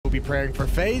will be preparing for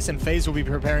FaZe, and FaZe will be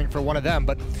preparing for one of them.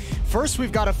 But first,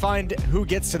 we've got to find who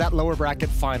gets to that lower bracket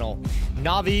final.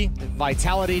 NAVI,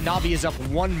 Vitality. NAVI is up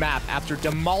one map after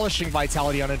demolishing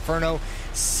Vitality on Inferno,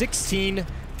 16-10.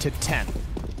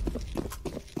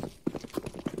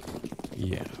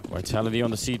 Yeah, Vitality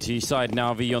on the CT side,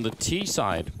 NAVI on the T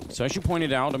side. So as you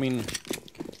pointed out, I mean,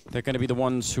 they're going to be the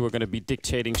ones who are going to be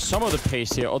dictating some of the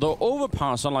pace here. Although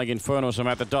Overpass, unlike Inferno, is a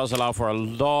map that does allow for a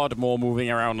lot more moving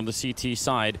around on the CT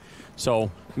side. So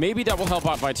maybe that will help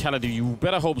out Vitality. You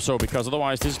better hope so, because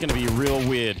otherwise this is going to be real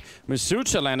weird.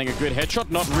 Masucha landing a good headshot,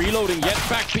 not reloading yet,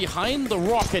 back behind the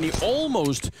rock, and he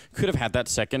almost could have had that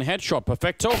second headshot.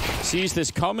 Perfecto sees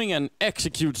this coming and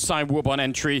executes Sidewhoop on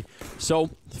entry. So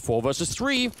 4 versus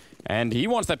 3. And he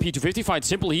wants that P250 fight.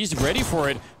 Simple, he's ready for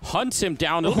it. Hunts him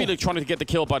down. It'll be Electronic to get the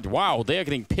kill, but wow, they are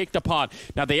getting picked apart.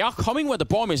 Now, they are coming where the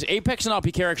bomb is. Apex and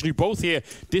RPK are actually both here.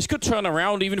 This could turn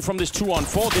around even from this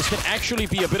 2-on-4. This could actually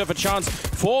be a bit of a chance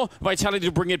for Vitality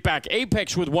to bring it back.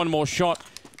 Apex with one more shot,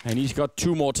 and he's got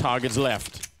 2 more targets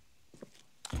left.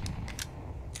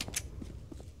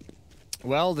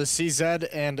 Well, the CZ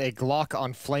and a Glock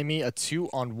on Flamey, a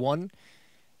 2-on-1.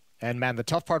 And man, the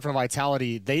tough part for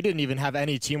Vitality, they didn't even have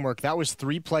any teamwork. That was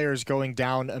 3 players going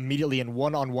down immediately in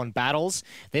one-on-one battles.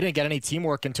 They didn't get any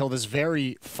teamwork until this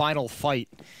very final fight.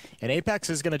 And Apex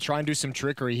is going to try and do some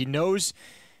trickery. He knows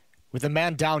with a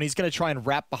man down, he's going to try and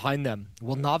wrap behind them.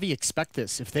 Will Na'Vi expect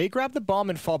this? If they grab the bomb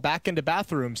and fall back into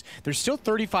bathrooms, there's still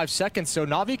 35 seconds, so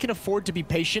Na'Vi can afford to be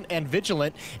patient and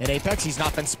vigilant. In Apex, he's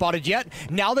not been spotted yet.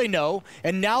 Now they know,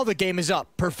 and now the game is up.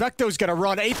 Perfecto's going to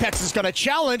run. Apex is going to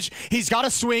challenge. He's got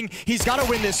to swing. He's got to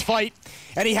win this fight,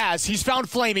 and he has. He's found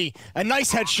Flamey. A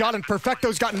nice headshot, and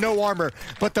Perfecto's got no armor.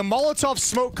 But the Molotov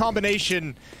smoke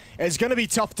combination is going to be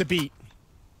tough to beat.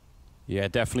 Yeah,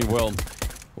 definitely will.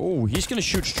 Oh, he's going to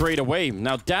shoot straight away.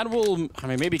 Now, that will, I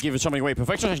mean, maybe give it something away.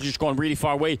 Perfection has just gone really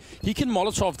far away. He can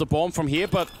Molotov the bomb from here,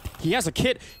 but he has a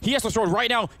kit. He has to throw it right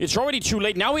now. It's already too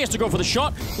late. Now he has to go for the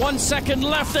shot. 1 second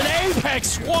left, and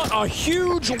Apex, what a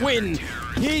huge win.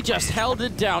 He just held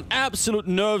it down. Absolute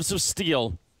nerves of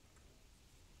steel.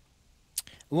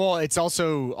 Well, it's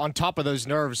also, on top of those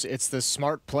nerves, it's the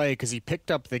smart play, because he picked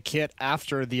up the kit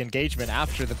after the engagement,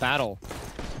 after the battle.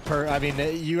 I mean,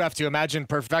 you have to imagine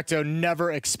Perfecto never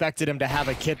expected him to have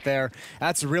a kit there.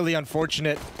 That's really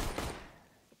unfortunate.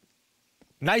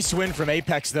 Nice win from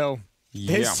Apex, though.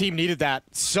 Yeah. His team needed that.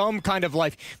 Some kind of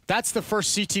life. That's the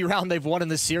first CT round they've won in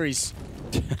this series.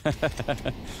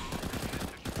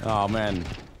 Oh, man.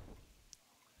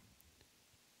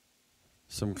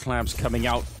 Some clamps coming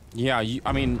out. Yeah,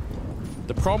 I mean,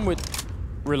 the problem with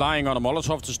relying on a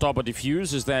Molotov to stop a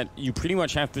defuse is that you pretty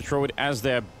much have to throw it as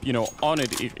they're, you know, on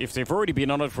it. If they've already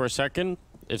been on it for a second,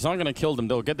 it's not going to kill them.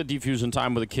 They'll get the defuse in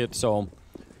time with a kit, so...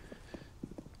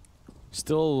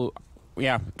 Still,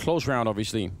 yeah, close round,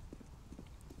 obviously.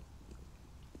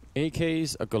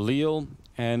 AKs, a Galil,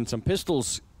 and some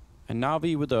pistols. And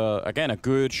Na'Vi with, again, a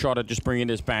good shot at just bringing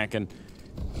this back. And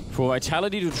for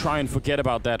Vitality to try and forget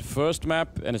about that first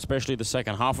map, and especially the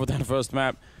second half of that first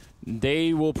map,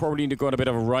 they will probably need to go on a bit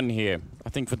of a run here. I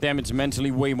think for them it's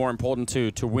mentally way more important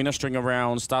to win a string of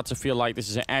rounds, start to feel like this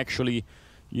is actually,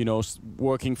 you know,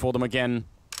 working for them again.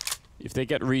 If they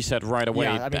get reset right away,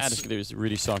 yeah, I mean, that is going to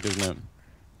really suck, isn't it?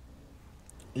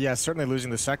 Yeah, certainly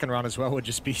losing the second round as well would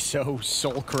just be so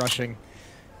soul-crushing.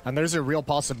 And there's a real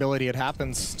possibility it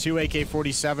happens. 2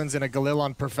 AK-47s and a Galil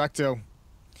on Perfecto.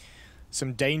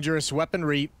 Some dangerous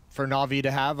weaponry for Na'Vi to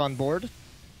have on board.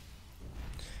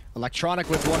 Electronic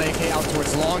with 1 AK out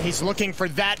towards long. He's looking for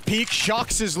that peek.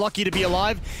 Shox is lucky to be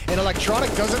alive, and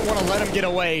Electronic doesn't want to let him get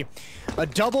away. A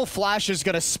double flash is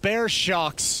going to spare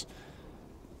Shox.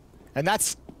 And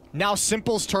that's now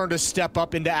Simple's turn to step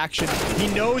up into action. He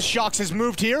knows Shox has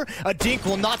moved here. A dink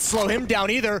will not slow him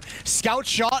down either. Scout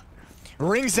shot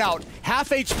rings out. Half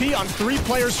HP on 3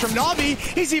 players from Na'Vi.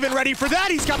 He's even ready for that.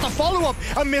 He's got the follow-up.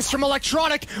 A miss from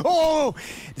Electronic. Oh,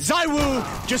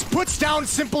 ZywOo just puts down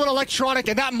Simple and Electronic,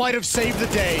 and that might have saved the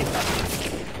day.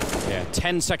 Yeah,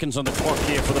 10 seconds on the clock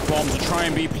here for the bomb to try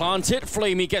and be planted.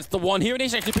 Flamey gets the one here, and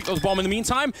he's actually picked up the bomb in the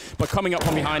meantime, but coming up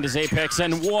from behind is Apex,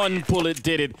 and 1 bullet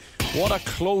did it. What a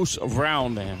close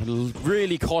round there.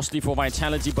 Really costly for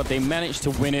Vitality, but they managed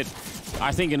to win it.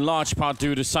 I think in large part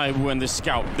due to ZywOo and the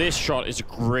scout. This shot is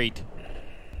great.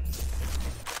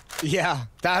 Yeah,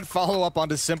 that follow-up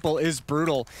onto Simple is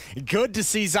brutal. Good to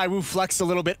see ZywOo flex a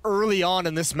little bit early on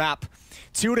in this map.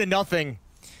 2-0.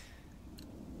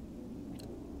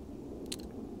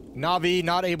 Na'Vi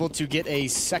not able to get a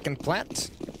second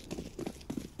plant.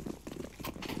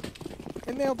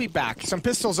 And they'll be back. Some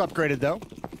pistols upgraded, though.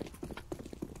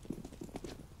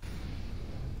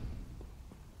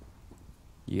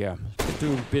 Yeah, let's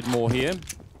do a bit more here.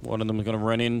 One of them is going to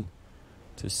run in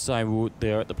to Saiwood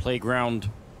there at the playground.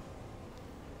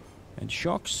 And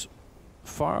Shocks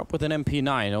far up with an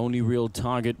MP9. Only real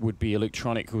target would be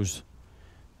Electronic, who's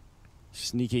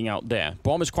sneaking out there.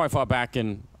 Bomb is quite far back,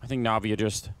 and I think Navi are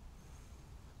just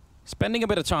spending a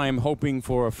bit of time hoping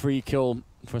for a free kill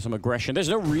for some aggression. There's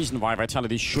no reason why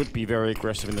Vitality should be very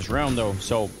aggressive in this round, though.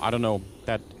 So, I don't know.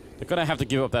 That they're going to have to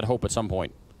give up that hope at some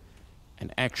point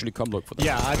and actually come look for them.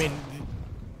 Yeah, I mean,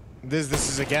 this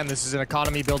is an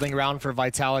economy building round for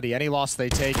Vitality. Any loss they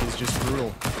take is just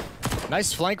brutal.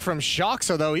 Nice flank from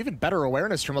Shocks, although even better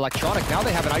awareness from Electronic. Now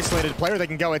they have an isolated player they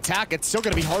can go attack. It's still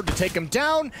going to be hard to take him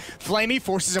down. Flamey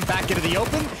forces him back into the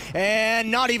open,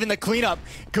 and not even the cleanup.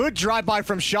 Good drive-by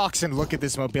from Shocks, and look at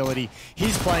this mobility.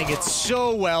 He's playing it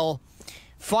so well.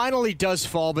 Finally does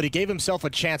fall, but he gave himself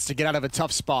a chance to get out of a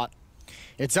tough spot.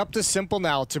 It's up to Simple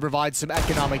now to provide some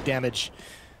economic damage.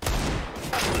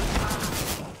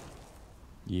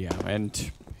 Yeah,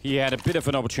 and he had a bit of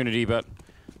an opportunity, but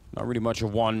not really much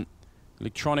of one.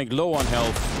 Electronic low on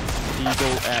health,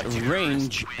 Eagle at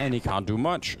range, and he can't do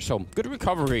much. So, good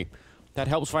recovery. That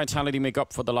helps Vitality make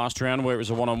up for the last round where it was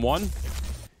a one-on-one.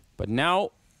 But now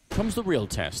comes the real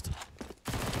test.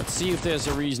 Let's see if there's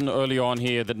a reason early on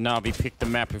here that Navi picked the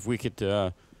map, if we could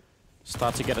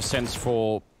start to get a sense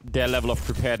for their level of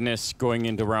preparedness going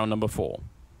into round number 4.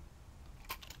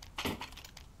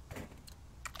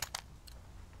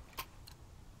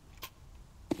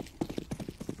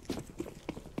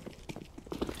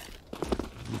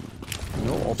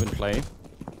 No open play.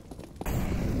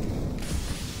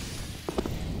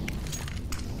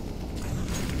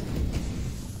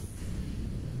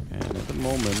 And at the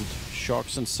moment,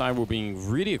 Shocks and Cyber being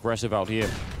really aggressive out here.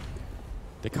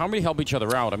 They can't really help each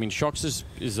other out. I mean, Shocks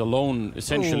is alone,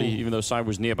 essentially, even though Cyber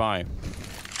was nearby.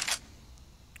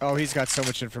 Oh, he's got so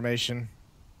much information.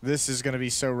 This is going to be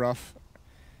so rough.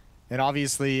 And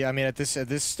obviously, I mean, at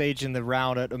this stage in the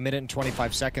round, at 1 minute and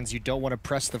 25 seconds, you don't want to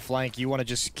press the flank. You want to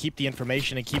just keep the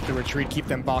information and keep the retreat, keep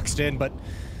them boxed in. But,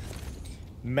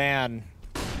 man,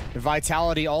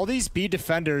 Vitality, all these B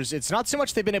defenders, it's not so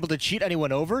much they've been able to cheat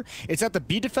anyone over, it's that the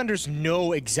B defenders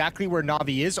know exactly where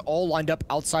Navi is, all lined up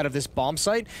outside of this bomb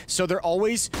site, so they're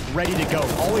always ready to go,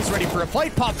 always ready for a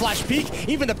fight. Pop, flash, peek,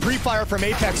 even the pre-fire from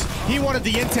Apex, he wanted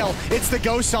the intel, it's the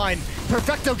go sign.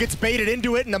 Perfecto gets baited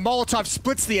into it, and the Molotov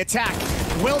splits the attack.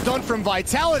 Well done from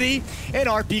Vitality, and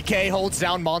RPK holds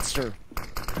down Monster.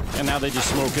 And now they just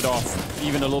smoke it off.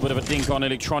 Even a little bit of a dink on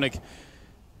Electronic.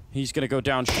 He's going to go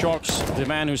down. Shocks, the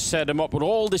man who set him up with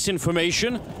all this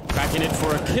information, back in it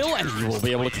for a kill, and he will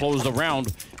be able to close the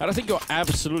round. And I think you're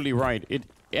absolutely right.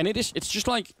 It's just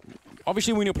like,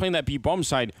 obviously when you're playing that B-bomb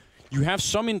side, you have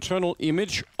some internal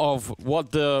image of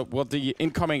what the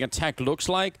incoming attack looks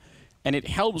like, and it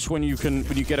helps when you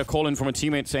get a call in from a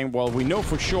teammate saying, well, we know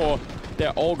for sure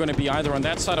they're all going to be either on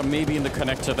that side or maybe in the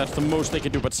connector. That's the most they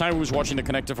can do. But Simon was watching the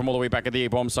connector from all the way back at the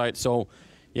A-bomb site, so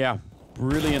yeah,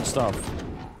 brilliant stuff.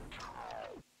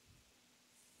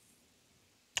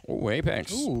 Oh,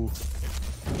 Apex. Ooh.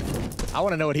 I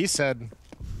want to know what he said.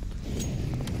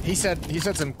 He said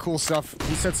some cool stuff.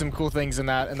 He said some cool things in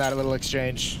that little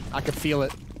exchange. I could feel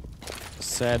it.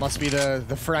 Said must be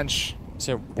the French.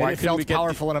 So why it felt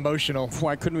powerful and emotional.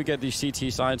 Why couldn't we get these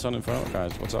CT sides on Inferno,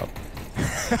 guys? What's up?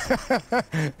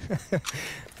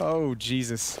 Oh,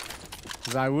 Jesus.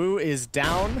 Zaiwu is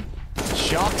down.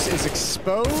 Shocks is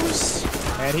exposed.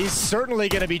 And he's certainly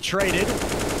going to be traded.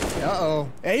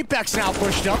 Uh-oh. Apex now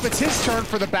pushed up. It's his turn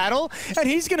for the battle, and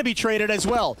he's going to be traded as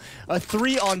well. A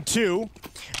 3-on-2.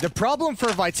 The problem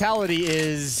for Vitality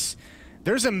is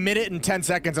there's 1 minute and 10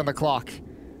 seconds on the clock.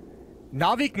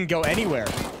 Navi can go anywhere.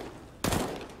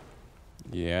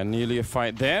 Yeah, nearly a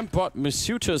fight there, but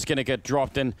Misuta's going to get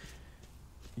dropped. And,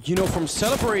 you know, from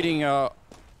celebrating a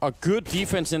good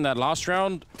defense in that last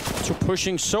round to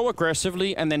pushing so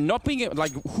aggressively and then not being,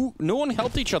 like, no one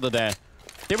helped each other there.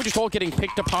 They were just all getting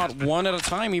picked apart one at a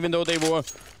time, even though they were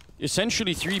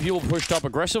essentially 3 people pushed up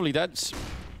aggressively. That's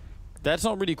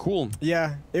not really cool.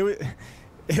 Yeah,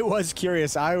 it was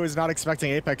curious. I was not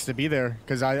expecting Apex to be there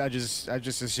because I just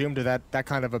assumed that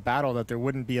kind of a battle that there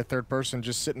wouldn't be a third person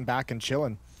just sitting back and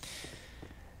chilling.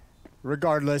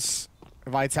 Regardless,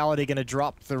 Vitality gonna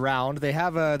drop the round. They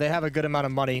have a good amount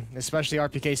of money, especially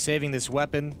RPK saving this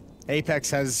weapon. Apex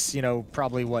has, you know,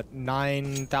 probably what,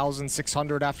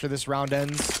 9,600 after this round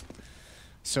ends.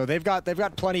 So they've got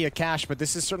plenty of cash, but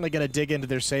this is certainly going to dig into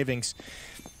their savings.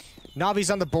 Navi's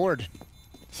on the board.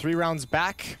 3 rounds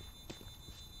back.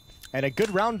 And a good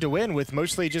round to win with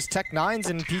mostly just Tech 9s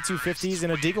and P250s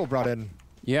and a Deagle brought in.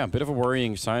 Yeah, a bit of a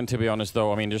worrying sign, to be honest,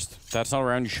 though. I mean, just that's not a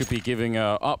round you should be giving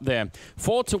up there.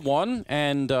 4-1,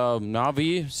 and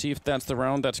Navi, see if that's the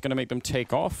round that's going to make them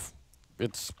take off.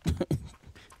 It's...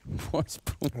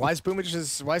 Why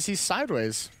is he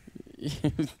sideways?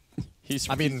 he's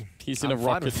I mean, he's in a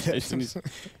rocket station.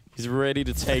 He's ready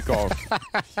to take off.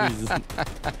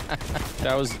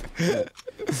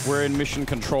 We're in mission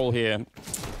control here.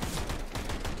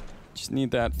 Just need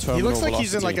that terminal He looks like velocity.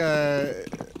 he's in like a...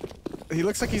 He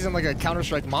looks like he's in like a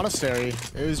Counter-Strike monastery.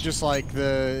 It was just like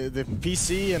the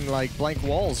PC and like blank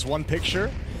walls, one picture.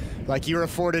 Like you're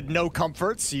afforded no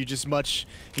comforts. You just must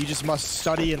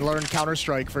study and learn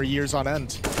Counter-Strike for years on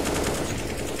end.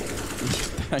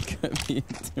 That could be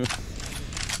too.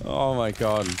 Oh my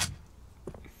god.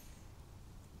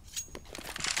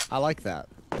 I like that.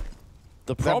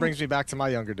 That brings me back to my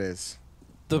younger days.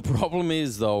 The problem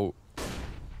is though,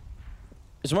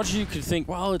 as much as you could think,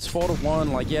 well, it's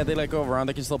 4-1, like, yeah, they let go of a round,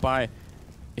 they can still buy.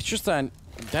 It's just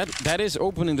that is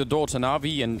opening the door to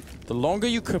Navi, and the longer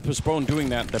you could postpone doing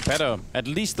that, the better. At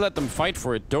least let them fight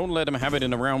for it. Don't let them have it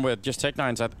in a round where just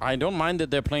Tech9s. I don't mind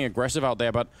that they're playing aggressive out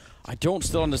there, but I don't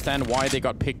still understand why they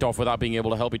got picked off without being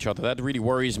able to help each other. That really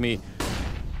worries me.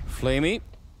 Flamey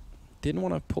didn't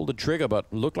want to pull the trigger,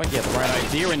 but looked like he had the right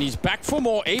idea, and he's back for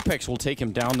more. Apex will take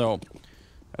him down, though.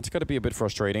 That's got to be a bit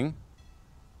frustrating.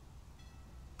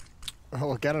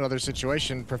 Oh, again, another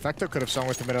situation. Perfecto could have swung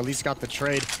with him and at least got the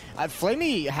trade.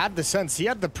 Flamey had the sense. He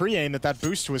had the pre-aim that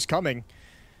boost was coming.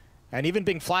 And even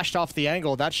being flashed off the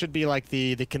angle, that should be like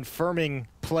the confirming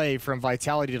play from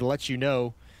Vitality to let you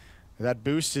know that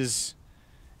boost is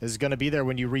going to be there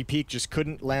when you re-peak. Just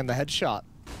couldn't land the headshot.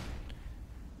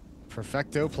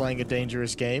 Perfecto playing a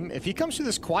dangerous game. If he comes through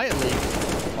this quietly,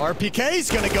 RPK is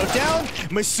going to go down.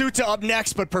 Masuta up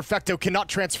next, but Perfecto cannot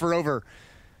transfer over.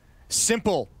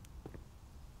 Simple.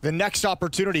 The next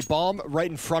opportunity, bomb right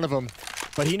in front of him.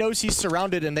 But he knows he's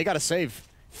surrounded and they got to save.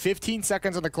 15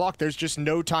 seconds on the clock, there's just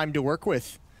no time to work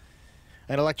with.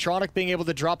 And Electronic being able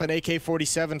to drop an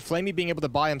AK-47, Flamey being able to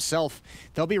buy himself.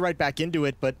 They'll be right back into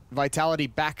it, but Vitality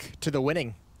back to the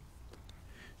winning.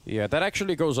 Yeah, that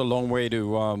actually goes a long way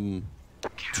to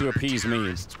appease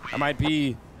me. I might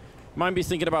be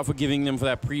thinking about forgiving them for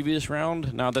that previous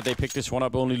round, now that they picked this one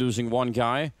up only losing one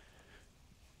guy.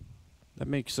 That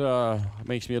makes me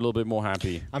a little bit more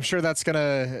happy. I'm sure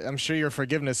your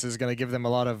forgiveness is gonna give them a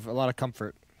lot of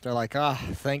comfort. They're like,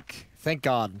 thank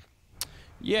God.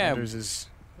 Yeah. Anders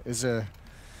is a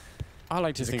I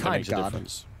like to think that makes a God.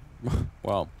 difference.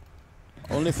 Well,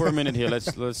 only for a minute here.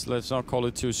 Let's not call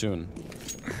it too soon.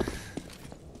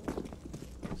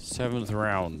 7th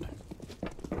round.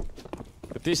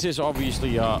 But this is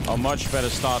obviously a much better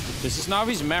start. This is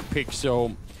Navi's map pick,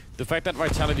 so the fact that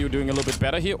Vitality are doing a little bit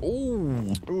better here.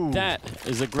 Ooh. That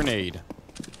is a grenade.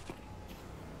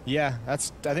 Yeah, I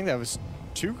think that was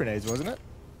 2 grenades, wasn't it?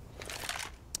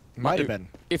 Might have been.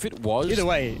 If it was. Either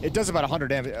way, it does about 100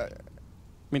 damage. I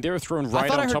mean, they were thrown right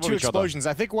on top of each other. I thought I heard 2 explosions.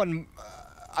 I think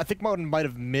one might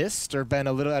have missed or been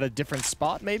a little at a different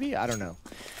spot, maybe? I don't know.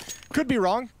 Could be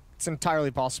wrong. It's entirely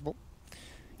possible.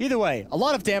 Either way, a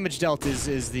lot of damage dealt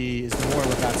is the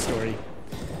moral of that story.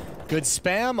 Good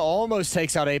spam, almost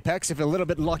takes out Apex. If a little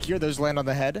bit luckier, those land on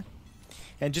the head.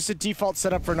 And just a default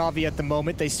setup for Navi at the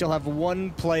moment. They still have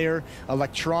 1 player,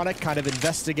 Electronic, kind of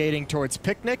investigating towards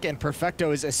Picnic, and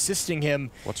Perfecto is assisting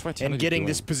him in getting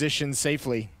this position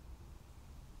safely.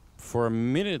 For a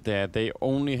minute there, they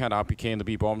only had RPK in the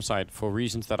B-bomb site for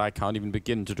reasons that I can't even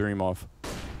begin to dream of.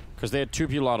 Because they had 2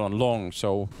 people out on long,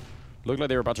 so looked like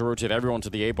they were about to rotate everyone to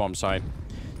the A-bomb site.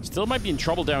 Still might be in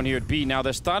trouble down here at B. Now,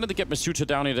 they're starting to get Masuta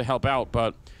down here to help out,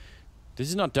 but this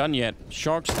is not done yet.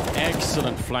 Shark's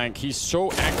excellent flank. He's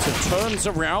so active. Turns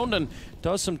around and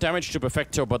does some damage to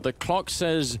Perfecto, but the clock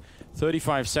says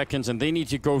 35 seconds, and they need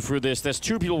to go through this. There's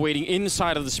 2 people waiting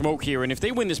inside of the smoke here, and if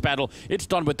they win this battle, it's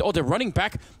done with... Oh, they're running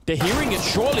back. They're hearing it,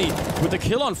 surely. With the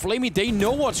kill on Flamey, they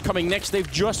know what's coming next.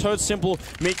 They've just heard Simple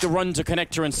make the run to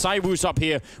Connector, and Saiwu's up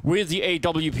here with the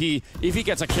AWP. If he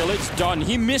gets a kill, it's done.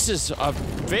 He misses a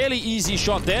fairly easy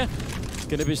shot there.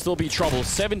 Gonna still be trouble.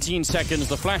 17 seconds,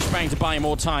 the flashbang to buy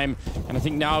more time, and I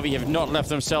think Navi have not left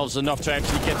themselves enough to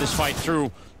actually get this fight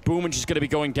through. Boomage is going to be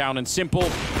going down, and Simple,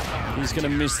 he's going to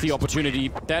miss the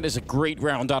opportunity. That is a great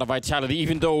round out of Vitality,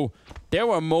 even though there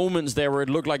were moments there where it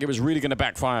looked like it was really going to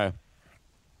backfire.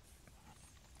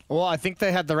 Well, I think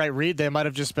they had the right read. They might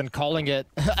have just been calling it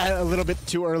a little bit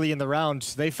too early in the round.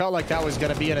 They felt like that was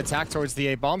going to be an attack towards the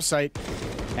A-bomb site,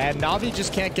 and Navi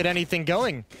just can't get anything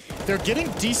going. They're getting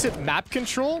decent map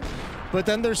control, but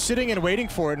then they're sitting and waiting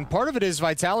for it, and part of it is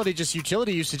Vitality, just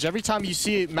utility usage. Every time you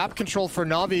see map control for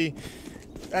Navi,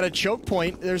 at a choke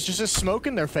point, there's just a smoke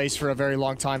in their face for a very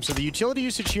long time. So the utility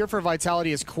usage here for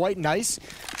Vitality is quite nice.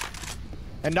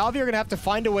 And Navi are going to have to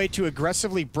find a way to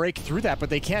aggressively break through that, but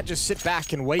they can't just sit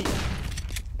back and wait.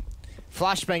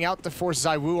 Flashbang out to force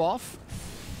ZywOo off.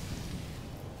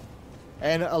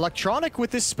 And Electronic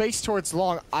with this space towards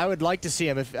long, I would like to see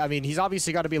him. I mean, he's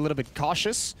obviously got to be a little bit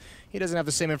cautious. He doesn't have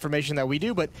the same information that we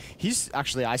do, but he's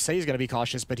actually, I say he's going to be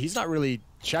cautious, but he's not really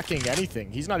checking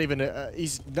anything. He's not even,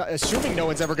 he's not, assuming no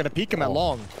one's ever going to peek him at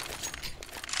long.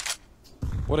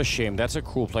 What a shame. That's a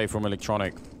cool play from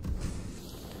Electronic.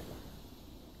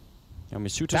 Yeah,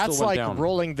 Misuta That's still went like down.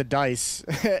 rolling the dice.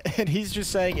 And he's just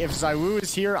saying, if ZywOo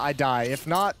is here, I die. If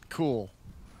not, cool.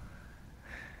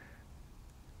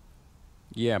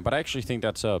 Yeah, but I actually think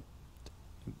that's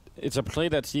it's a play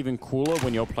that's even cooler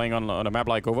when you're playing on a map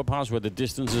like Overpass, where the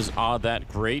distances are that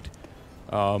great.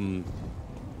 I'm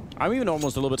even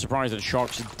almost a little bit surprised that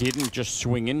Shox didn't just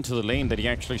swing into the lane, that he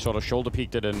actually sort of shoulder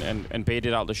peeked it and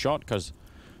baited out the shot, because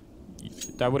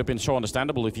that would have been so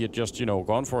understandable if he had just, you know,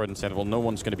 gone for it and said, well, no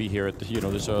one's going to be here at the, you know,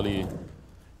 this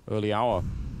early hour.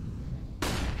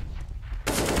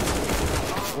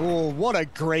 Oh, what a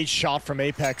great shot from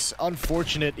Apex.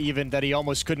 Unfortunate even that he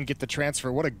almost couldn't get the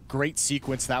transfer. What a great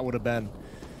sequence that would have been.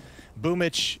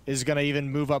 Boomich is going to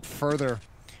even move up further.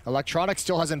 Electronic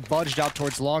still hasn't budged out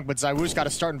towards long, but ZywOo's got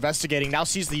to start investigating. Now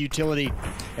sees the utility,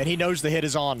 and he knows the hit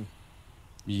is on.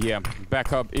 Yeah,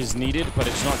 backup is needed, but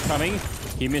it's not coming.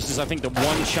 He misses, I think, the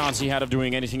one chance he had of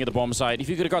doing anything at the bomb site. If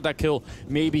he could have got that kill,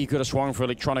 maybe he could have swung for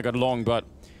Electronic at long, but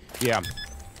yeah.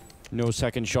 No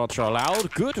second shots are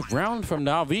allowed. Good round from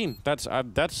NAVI.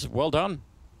 That's well done.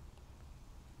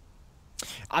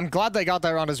 I'm glad they got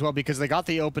that round as well, because they got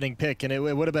the opening pick, and it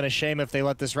would have been a shame if they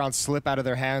let this round slip out of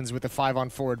their hands with the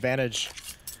 5-on-4 advantage.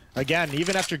 Again,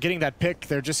 even after getting that pick,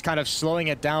 they're just kind of slowing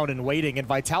it down and waiting, and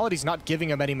Vitality's not giving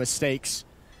them any mistakes.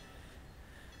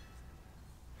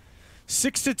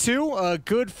 6-2, a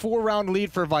good 4-round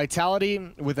lead for Vitality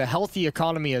with a healthy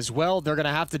economy as well. They're going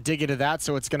to have to dig into that,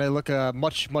 so it's going to look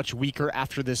much weaker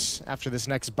after this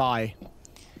next bye.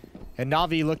 And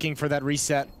Navi looking for that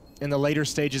reset in the later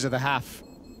stages of the half.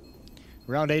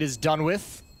 Round 8 is done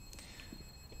with.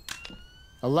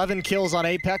 11 kills on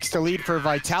Apex to lead for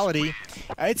Vitality.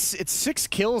 It's 6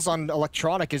 kills on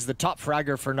Electronic is the top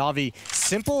fragger for Navi.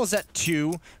 Simple is at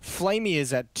 2. Flamey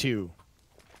is at 2.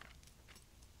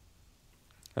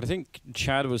 I think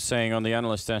Chad was saying on the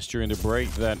analyst desk during the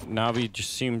break that Navi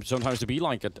just seems sometimes to be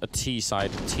like a T-side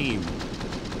team.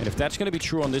 And if that's going to be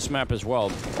true on this map as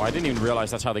well, I didn't even realize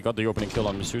that's how they got the opening kill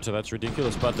on Misuta. That's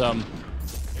ridiculous.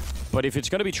 But if it's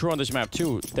going to be true on this map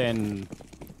too, then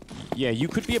yeah, you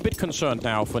could be a bit concerned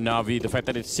now for Navi. The fact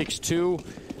that it's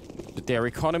 6-2, their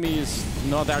economy is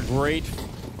not that great.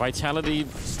 Vitality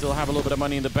still have a little bit of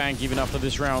money in the bank even after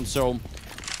this round, so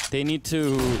they need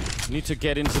to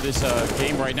get into this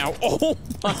game right now. Oh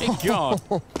my god!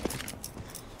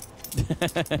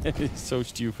 It's so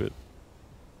stupid.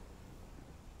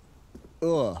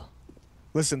 Ugh.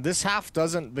 Listen, this half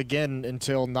doesn't begin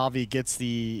until Navi gets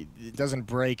doesn't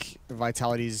break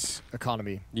Vitality's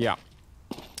economy. Yeah.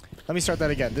 Let me start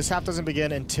that again. This half doesn't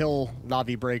begin until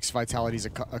Navi breaks Vitality's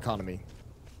economy.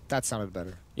 That sounded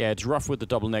better. Yeah, it's rough with the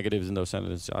double negatives in those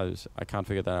sentences. I can't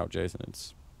figure that out, Jason.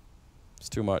 It's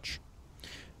too much.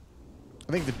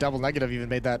 I think the double negative even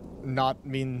made that not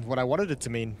mean what I wanted it to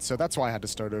mean, so that's why I had to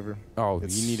start over. Oh,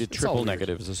 you needed triple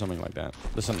negatives or something like that.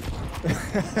 Listen,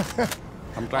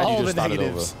 I'm glad you just started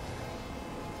over.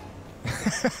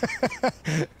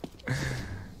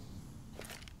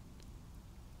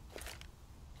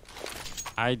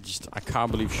 I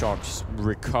can't believe Shox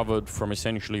recovered from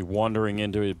essentially wandering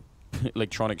into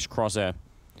Electronic's crosshair.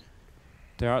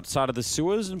 They're outside of the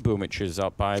sewers, and Boomich is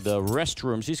up by the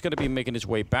restrooms. He's going to be making his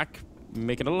way back,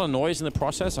 making a little noise in the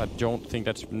process. I don't think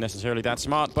that's necessarily that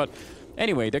smart, but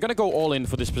anyway, they're going to go all in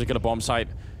for this particular bomb site.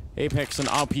 Apex and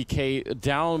RPK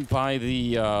down by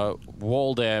the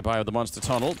wall there, by the monster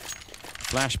tunnel.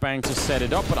 Flashbang to set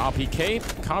it up, but RPK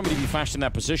can't really be flashed in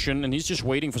that position, and he's just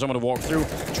waiting for someone to walk through.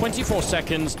 24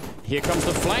 seconds. Here comes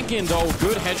the flank in, though.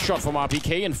 Good headshot from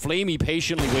RPK, and Flamey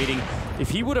patiently waiting.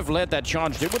 If he would have led that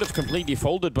charge, they would have completely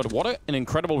folded, but what an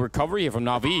incredible recovery here from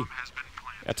NAVI.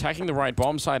 Attacking the right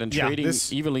bomb site and trading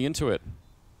evenly into it.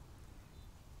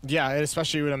 Yeah,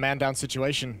 especially with a man-down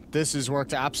situation. This has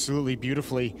worked absolutely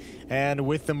beautifully. And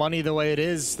with the money the way it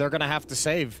is, they're going to have to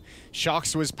save.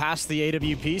 Shox was past the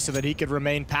AWP so that he could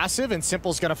remain passive, and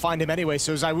Simple's going to find him anyway,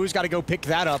 so ZywOo's got to go pick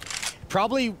that up.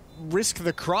 Probably risk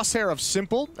the crosshair of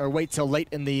Simple, or wait till late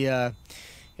in the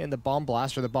bomb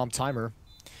blast or the bomb timer.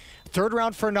 Third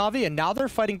round for Navi, and now they're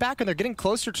fighting back, and they're getting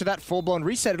closer to that full-blown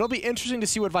reset. It'll be interesting to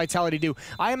see what Vitality do.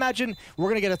 I imagine we're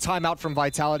going to get a timeout from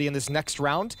Vitality in this next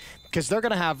round, because they're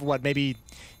going to have, what, maybe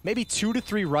 2 to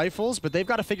 3 rifles, but they've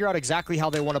got to figure out exactly how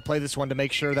they want to play this one to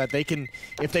make sure that they can,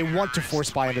 if they want to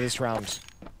force buy into this round.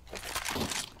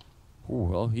 Ooh,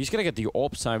 well, he's going to get the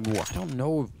AWP Saibu. I don't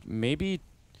know, maybe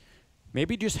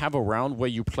just have a round where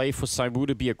you play for Saibu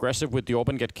to be aggressive with the AWP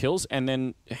and get kills, and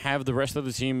then have the rest of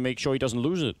the team make sure he doesn't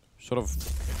lose it. Sort of,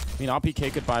 I mean,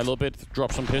 RPK could buy a little bit,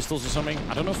 drop some pistols or something.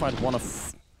 I don't know if I'd want to,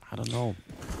 I don't know.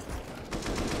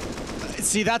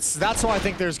 See, that's why I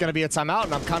think there's going to be a timeout,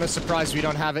 and I'm kind of surprised we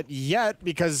don't have it yet,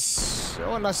 because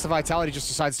unless the Vitality just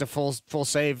decides to full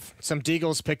save. Some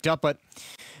deagles picked up, but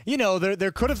you know,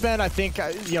 there could have been, I think,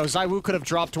 you know, Zaiwu could have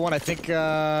dropped one. I think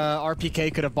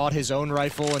RPK could have bought his own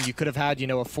rifle, and you could have had, you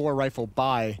know, a 4-rifle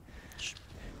buy.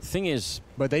 Thing is,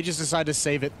 but they just decided to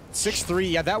save it.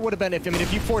 6-3, yeah, that would have been,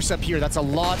 if you force up here, that's a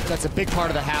lot, that's a big part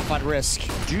of the half on risk.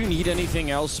 Do you need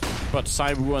anything else but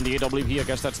Saibu on the AWP? I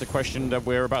guess that's the question that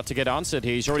we're about to get answered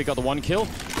here. He's already got the 1 kill.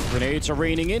 Grenades are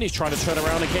raining in. He's trying to turn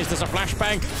around in case there's a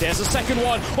flashbang. There's a second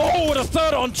one. Oh, and a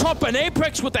third on top, and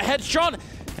Apex with the headshot.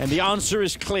 And the answer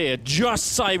is clear.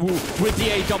 Just Saibu with the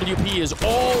AWP is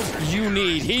all you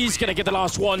need. He's going to get the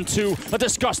last 1, 2. A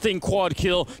disgusting quad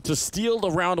kill to steal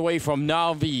the round away from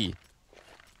Navi.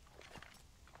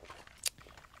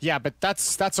 Yeah, but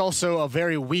that's also a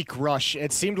very weak rush.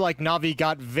 It seemed like Navi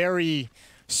got very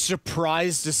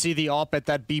surprised to see the AWP at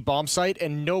that B bomb site,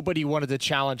 and nobody wanted to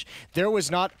challenge. There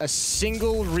was not a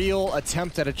single real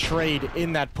attempt at a trade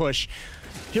in that push.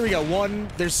 Here we go,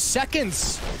 there's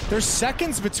seconds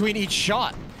between each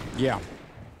shot. Yeah.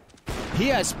 He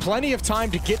has plenty of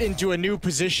time to get into a new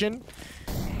position,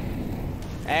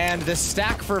 and the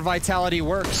stack for Vitality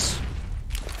works.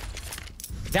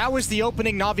 That was the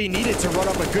opening Navi needed to run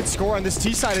up a good score on this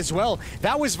T side as well.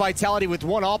 That was Vitality with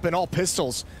 1 AWP and all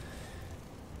pistols.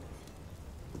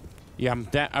 Yeah,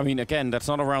 I mean, again, that's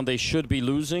not a round they should be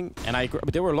losing. And I agree,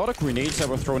 but there were a lot of grenades that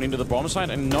were thrown into the bomb site,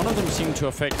 and none of them seemed to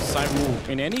affect Saibu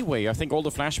in any way. I think all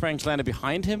the flashbangs landed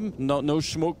behind him, no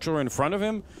smokes were in front of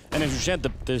him. And as you said,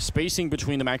 the spacing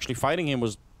between them actually fighting him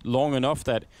was long enough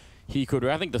that he could...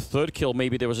 I think the 3rd kill,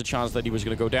 maybe there was a chance that he was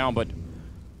going to go down, but...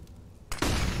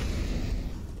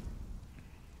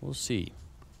 we'll see.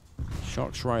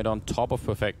 Shock's right on top of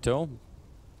Perfecto.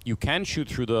 You can shoot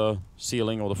through the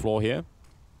ceiling or the floor here.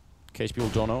 In case people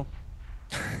don't know.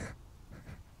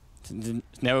 It's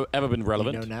never ever been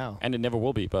relevant. You know now. And it never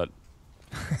will be, but...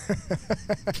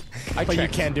 but you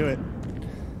can do it.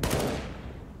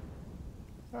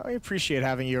 I appreciate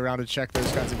having you around to check those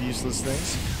kinds of useless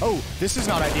things. Oh, this is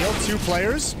not ideal. 2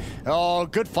 players. Oh,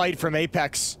 good fight from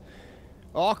Apex.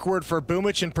 Awkward for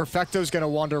Boomich, and Perfecto's going to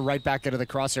wander right back into the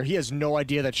crosshair. He has no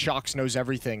idea that Shox knows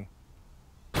everything.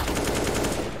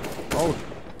 Oh,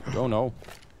 oh no.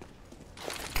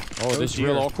 Oh, this is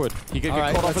real awkward. He could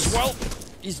get caught off as well.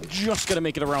 He's just going to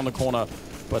make it around the corner.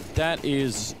 But that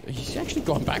is... he's actually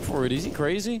gone back for it. Is he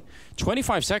crazy?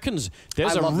 25 seconds.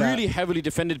 There's a really heavily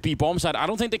defended B bomb site. I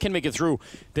don't think they can make it through.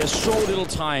 There's so little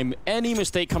time. Any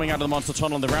mistake coming out of the monster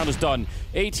tunnel and the round is done.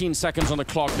 18 seconds on the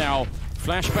clock now.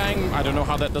 Flashbang. I don't know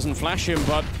how that doesn't flash him,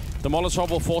 but... the Molotov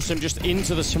will force him just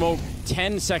into the smoke.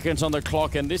 10 seconds on the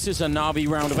clock, and this is a Navi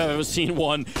round if I've ever seen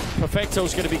one.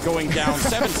 Perfecto's going to be going down.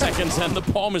 7 seconds, and the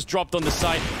bomb is dropped on the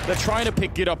site. They're trying to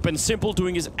pick it up, and Simple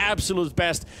doing his absolute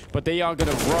best, but they are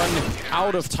going to run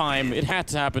out of time. It had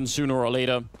to happen sooner or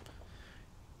later.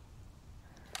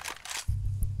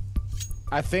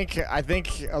 I think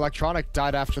Electronic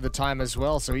died after the time as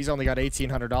well, so he's only got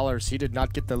 $1,800. He did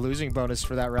not get the losing bonus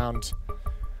for that round.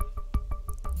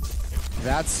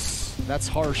 That's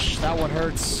harsh. That one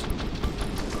hurts.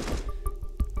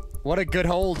 What a good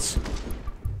hold.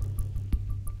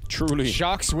 Truly.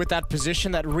 Shox with that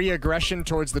position, that re-aggression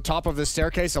towards the top of the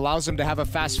staircase allows him to have a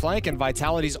fast flank, and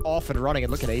Vitality's off and running. And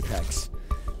look at Apex.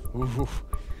 Ooh,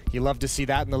 you love to see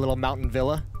that in the little mountain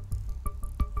villa.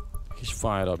 He's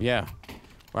fired up, yeah.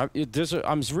 There's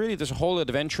a whole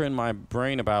adventure in my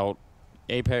brain about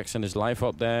Apex and his life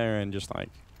up there, and just like...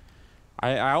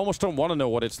 I almost don't want to know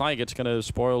what it's like. It's going to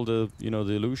spoil the, the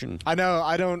illusion. I know,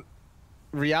 I don't...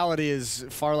 reality is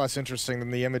far less interesting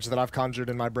than the image that I've conjured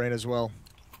in my brain as well.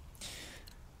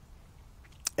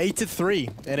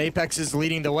 8-3, and Apex is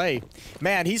leading the way.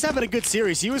 Man, he's having a good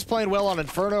series. He was playing well on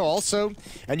Inferno also,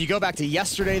 and you go back to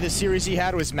yesterday, the series he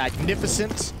had was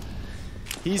magnificent.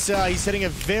 He's hitting a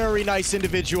very nice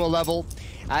individual level,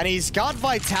 and he's got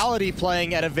Vitality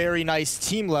playing at a very nice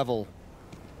team level.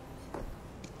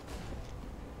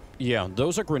 Yeah,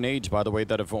 those are grenades, by the way,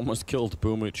 that have almost killed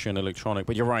Boomich and Electronic.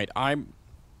 But you're right,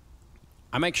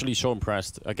 I'm actually so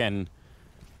impressed. Again,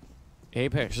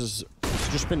 Apex has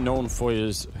just been known for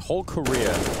his whole career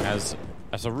as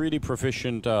a really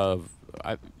proficient,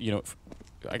 you know,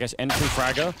 I guess entry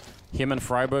fragger. Him and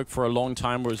Freiburg for a long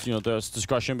time was, you know, there's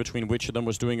discussion between which of them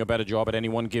was doing a better job at any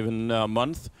one given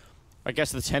month. I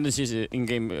guess the tendency is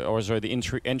in-game, or sorry, the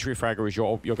entry fragger is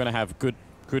you're going to have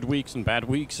good weeks and bad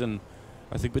weeks, and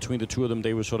I think between the two of them,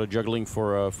 they were sort of juggling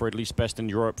for at least best in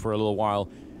Europe for a little while.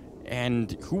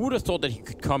 And who would have thought that he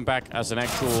could come back as an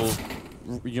actual,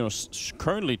 you know,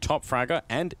 currently top fragger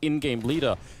and in-game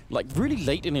leader, like really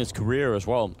late in his career as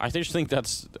well. I just think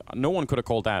that's, no one could have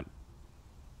called that.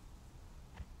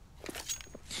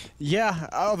 Yeah,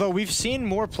 although we've seen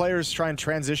more players try and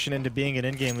transition into being an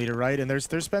in-game leader, right? And there's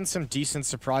been some decent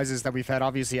surprises that we've had.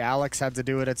 Obviously, Alex had to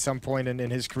do it at some point in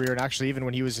his career, and actually even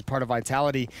when he was a part of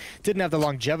Vitality, didn't have the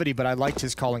longevity, but I liked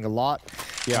his calling a lot.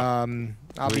 Yeah.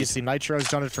 Obviously, Nitro's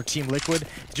done it for Team Liquid.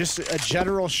 Just a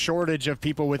general shortage of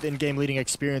people with in-game leading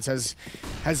experience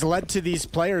has led to these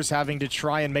players having to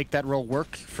try and make that role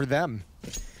work for them.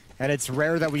 And it's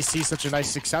rare that we see such a nice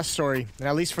success story, and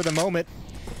at least for the moment,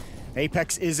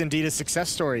 Apex is indeed a success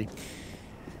story.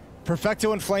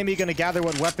 Perfecto and Flamey going to gather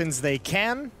what weapons they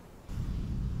can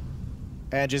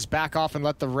and just back off and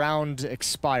let the round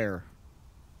expire.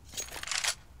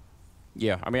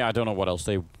 Yeah, I mean, I don't know what else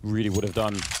they really would have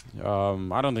done.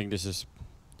 I don't think this is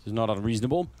not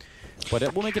unreasonable, but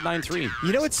it will make it 9-3.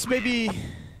 You know, it's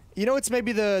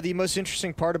maybe the most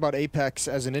interesting part about Apex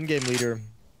as an in-game leader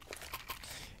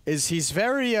is he's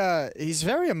very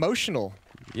emotional.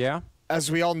 Yeah. As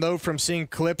we all know from seeing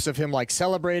clips of him like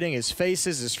celebrating, his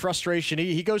faces, his frustration,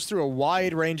 he goes through a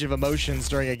wide range of emotions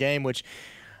during a game, which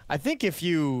I think if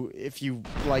you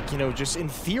like, you know, just in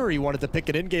theory wanted to pick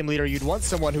an in-game leader, you'd want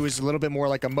someone who is a little bit more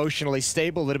like emotionally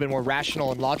stable, a little bit more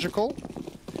rational and logical.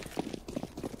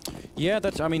 Yeah,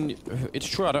 I mean, it's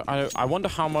true. I wonder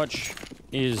how much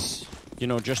is, you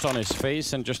know, just on his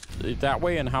face and just that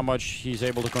way, and how much he's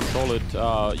able to control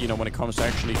it, you know, when it comes to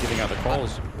actually giving out the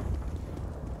calls.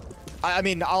 I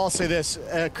mean, I'll say this,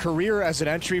 a career as an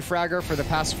entry fragger for the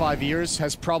past 5 years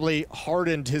has probably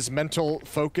hardened his mental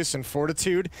focus and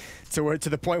fortitude to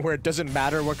the point where it doesn't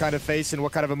matter what kind of face and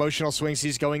what kind of emotional swings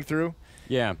he's going through.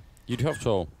 Yeah, you'd hope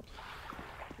so.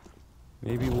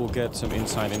 Maybe we'll get some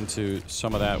insight into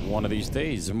some of that one of these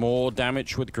days. More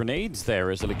damage with grenades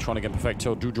there as Electronic and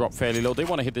Perfecto do drop fairly low. They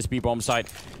want to hit this B-bomb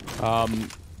site.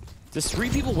 There's 3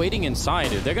 people waiting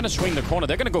inside. They're going to swing the corner.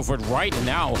 They're going to go for it right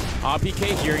now.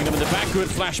 RPK hearing them in the back. Good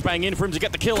flashbang in for him to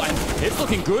get the kill. And it's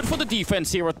looking good for the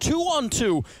defense here. A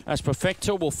 2-on-2 as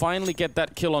Perfecto will finally get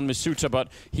that kill on Misuta, but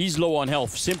he's low on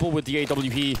health. Simple with the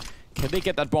AWP. Can they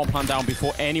get that bomb plant down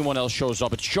before anyone else shows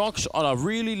up? It's Shocks on a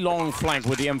really long flank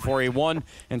with the M4A1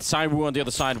 and Saiwu on the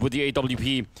other side with the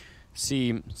AWP.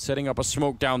 See, setting up a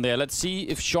smoke down there. Let's see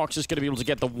if Shocks is going to be able to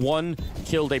get the one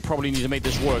kill. They probably need to make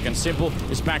this work. And Simple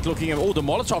is back looking at... Oh, the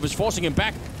Molotov is forcing him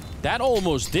back. That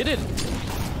almost did it.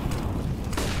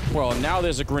 Well, now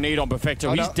there's a grenade on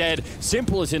Perfecto. He's dead.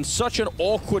 Simple is in such an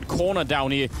awkward corner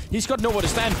down here. He's got nowhere to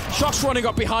stand. Shocks running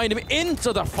up behind him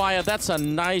into the fire. That's a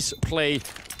nice play.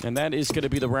 And that is going to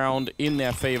be the round in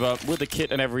their favor with the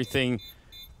kit and everything.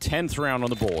 10th round on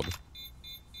the board.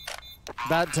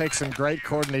 That takes some great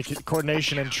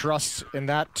coordination and trust in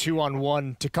that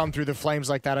 2-on-1 to come through the flames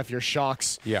like that if you're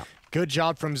Shocks. Yeah. Good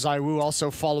job from Zaiwu, also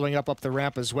following up the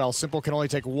ramp as well. Simple can only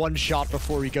take one shot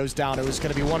before he goes down. It was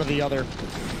going to be one or the other.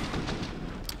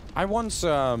 I once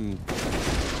at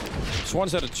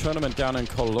a tournament down in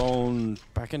Cologne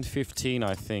back in 15,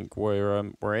 I think, where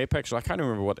Apex, I can't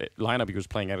remember what lineup he was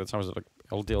playing at the time. Was it like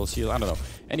LDLC? I don't know.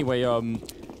 Anyway,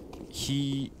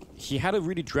 he had a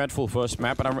really dreadful first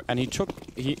map, and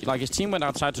his team went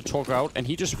outside to talk out, and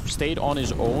he just stayed on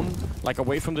his own, like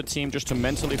away from the team, just to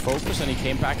mentally focus, and he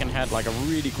came back and had like a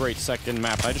really great second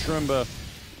map. I just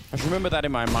remember that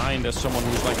in my mind as someone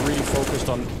who's like really focused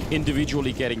on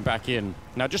individually getting back in.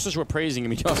 Now, just as we're praising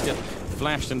him, he just gets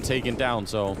flashed and taken down,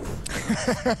 so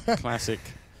classic.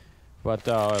 But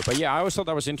yeah, I always thought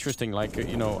that was interesting. Like,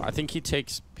 you know, I think he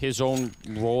takes his own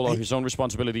role or his own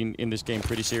responsibility in this game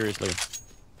pretty seriously.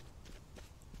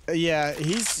 Yeah,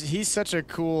 he's such a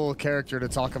cool character to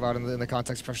talk about in the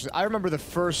context of professionals. I remember the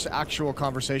first actual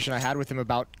conversation I had with him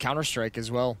about Counter-Strike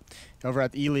as well, over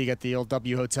at E-League at the old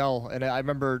W Hotel, and I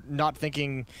remember not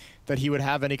thinking that he would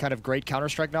have any kind of great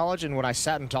Counter-Strike knowledge, and when I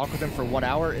sat and talked with him for 1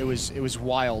 hour, it was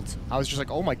wild. I was just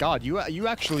like, oh my god, you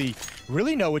actually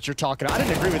really know what you're talking about. I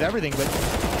didn't agree with everything, but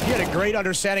he had a great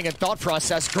understanding and thought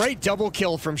process. Great double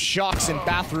kill from Shocks in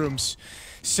bathrooms.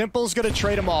 Simple's going to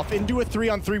trade him off. Into a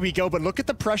 3-on-3 we go, but look at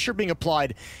the pressure being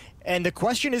applied. And the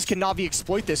question is, can Navi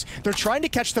exploit this? They're trying to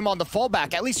catch them on the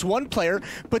fallback, at least one player,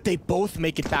 but they both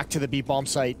make it back to the B bomb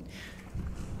site.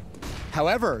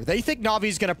 However, they think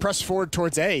Navi's going to press forward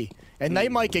towards A, and they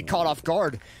might get caught off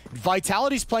guard.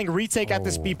 Vitality's playing retake at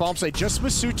this B bomb site. Just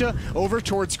Masuta over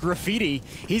towards Graffiti.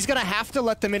 He's going to have to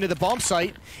let them into the bomb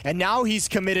site, and now he's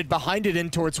committed behind it in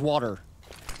towards water.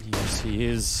 Yes, he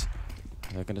is.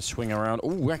 They're going to swing around.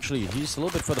 Oh, actually, he's a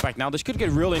little bit further back now. This could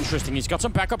get real interesting. He's got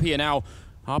some backup here now.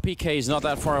 RPK is not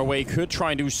that far away. Could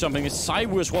try and do something.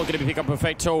 Cyber as well going to pick up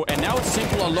Perfecto. And now it's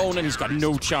Simple alone, and he's got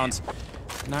no chance.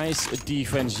 Nice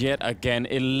defense yet again.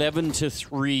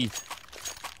 11-3.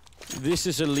 This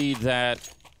is a lead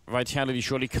that Vitality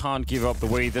surely can't give up the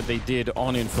way that they did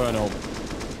on Inferno.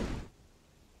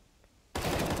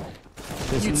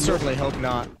 You'd certainly hope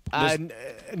not.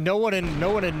 No one in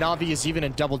Navi is even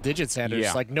in double digits, Anders.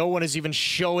 Yeah. Like, no one is even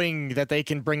showing that they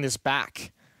can bring this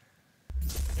back.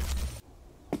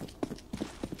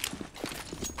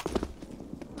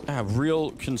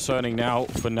 Real concerning now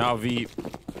for Navi.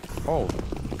 Oh.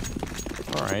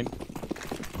 Alright.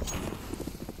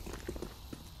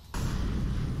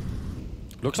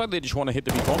 Looks like they just want to hit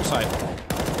the B-bomb side.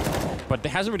 But it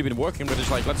hasn't really been working, but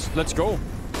it's like, let's go.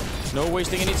 No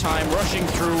wasting any time, rushing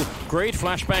through. Great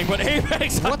flashbang, but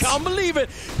Apex, I can't believe it!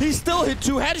 He still hit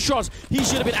 2 headshots. He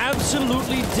should have been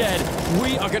absolutely dead.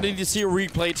 We are going to need to see a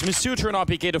replay. It's Masuta and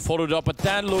RPK to follow it up, but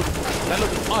that looked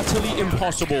utterly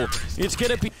impossible. It's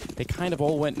going to be... They kind of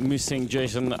all went missing,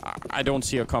 Jason. I don't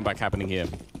see a comeback happening here.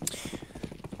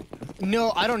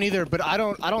 No, I don't either, but I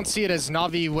don't see it as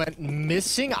Navi went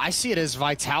missing. I see it as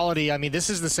Vitality. I mean, this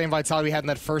is the same Vitality we had in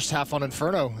that first half on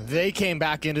Inferno. They came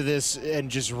back into this and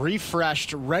just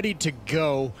refreshed, ready to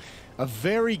go. A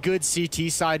very good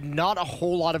CT side, not a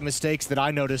whole lot of mistakes that I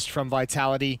noticed from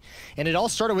Vitality. And it all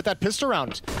started with that pistol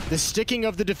round. The sticking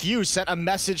of the defuse sent a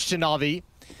message to Navi,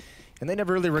 and they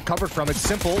never really recovered from it.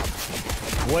 Simple.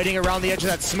 Waiting around the edge of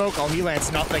that smoke. Oh, he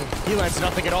lands nothing. He lands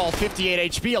nothing at all.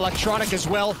 58 HP. Electronic as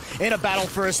well in a battle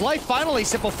for his life. Finally,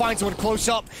 Simple finds one close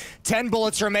up. 10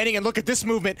 bullets remaining, and look at this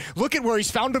movement. Look at where he's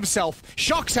found himself.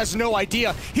 Shox has no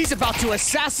idea. He's about to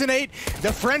assassinate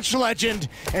the French legend,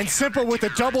 and Simple with a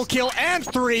double kill and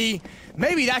 3.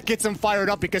 Maybe that gets him fired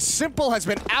up because Simple has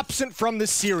been absent from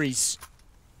this series.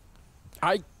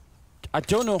 I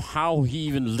don't know how he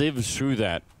even lives through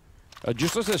that.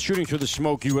 Just as they're shooting through the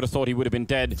smoke, you would have thought he would have been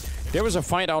dead. There was a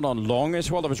fight out on long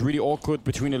as well that was really awkward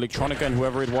between Electronica and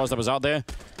whoever it was that was out there.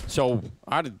 So,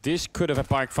 this could have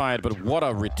backfired, but what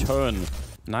a return.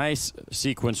 Nice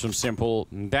sequence from Simple.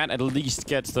 That at least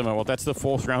gets them, well, that's the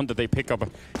 4th round that they pick up.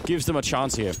 Gives them a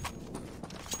chance here.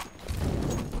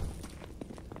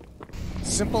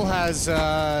 Simple has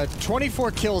 24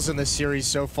 kills in this series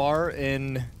so far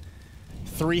in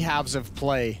 3 halves of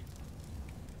play.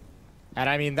 And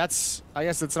I mean, I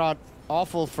guess it's not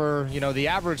awful for, you know, the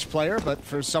average player, but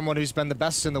for someone who's been the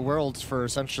best in the world for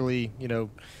essentially, you know,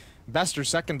 best or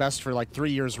second best for like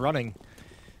 3 years running.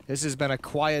 This has been a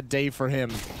quiet day for him.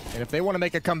 And if they want to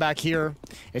make a comeback here,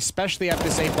 especially at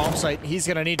this A bomb site, he's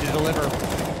going to need to deliver.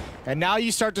 And now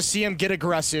you start to see him get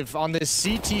aggressive on this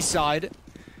CT side,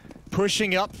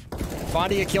 pushing up,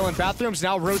 finding a kill in bathrooms,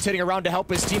 now rotating around to help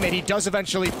his teammate. He does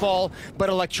eventually fall, but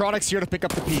Electronic's here to pick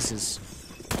up the pieces.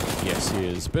 Yes, he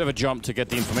is. Bit of a jump to get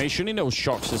the information. He knows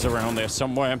Shox is around there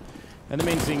somewhere. And the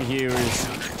main thing here is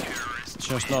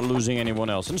just not losing anyone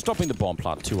else. And stopping the bomb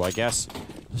plot too, I guess.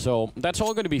 So that's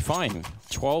all going to be fine.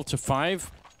 12-5.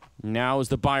 Now is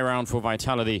the buy round for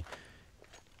Vitality.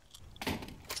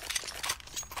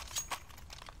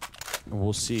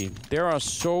 We'll see. There are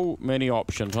so many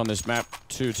options on this map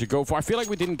to go for. I feel like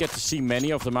we didn't get to see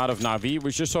many of them out of Navi. It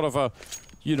was just sort of a...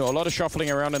 You know, a lot of shuffling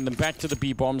around and then back to the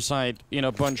B-bomb side in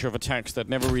a bunch of attacks that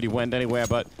never really went anywhere,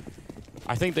 but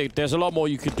I think there's a lot more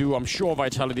you could do. I'm sure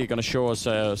Vitality are going to show us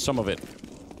some of it.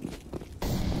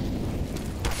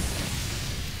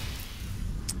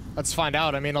 Let's find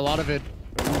out. I mean, a lot of it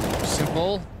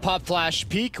simple. Pop flash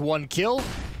peek, 1 kill.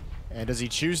 And does he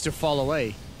choose to fall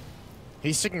away?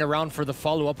 He's sticking around for the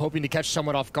follow-up, hoping to catch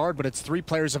someone off guard, but it's 3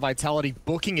 players of Vitality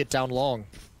booking it down long.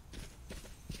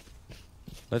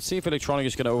 Let's see if Electronic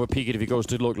is going to overpeak it if he goes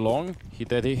to look long.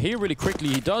 Here really quickly,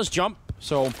 he does jump,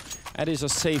 so that is a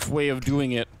safe way of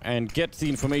doing it and get the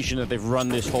information that they've run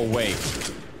this whole way.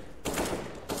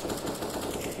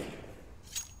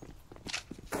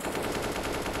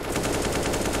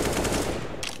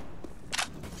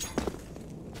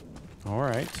 All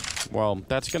right. Well,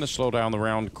 that's going to slow down the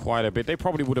round quite a bit. They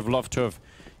probably would have loved to have...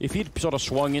 If he'd sort of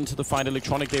swung into the fight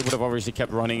Electronic, they would have obviously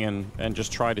kept running and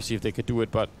just tried to see if they could do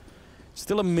it, but...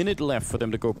 Still a minute left for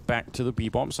them to go back to the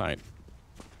B-bomb side.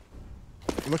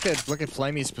 look at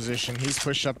Flamey's position. He's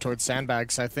pushed up towards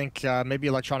sandbags. I think maybe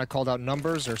Electronic called out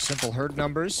numbers or simple herd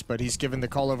numbers, but he's given the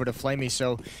call over to Flamey.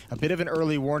 So a bit of an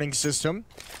early warning system.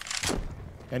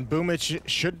 And Boomich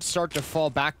should start to fall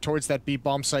back towards that B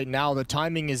bomb site now. The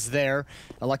timing is there.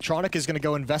 Electronic is going to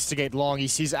go investigate long. He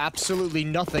sees absolutely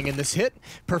nothing in this hit.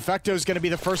 Perfecto is going to be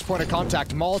the first point of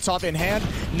contact. Molotov in hand.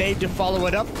 Nade to follow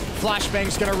it up.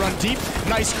 Flashbang's going to run deep.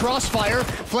 Nice crossfire.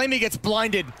 Flamey gets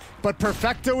blinded. But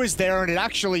Perfecto is there, and it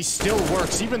actually still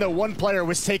works, even though one player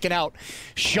was taken out.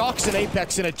 Shocks and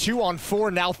Apex in a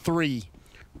 2-on-4, now 3.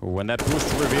 When that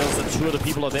boost reveals that 2 of the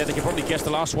people are there, they can probably guess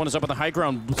the last one is up on the high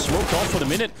ground. Smoked off for the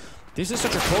minute. This is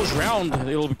such a close round.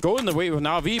 It'll go in the way of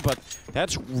NAVI, but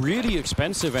that's really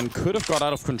expensive and could have got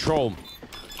out of control.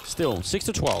 Still,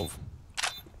 6-12.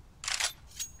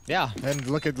 Yeah, and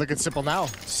look at Simple now.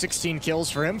 16 kills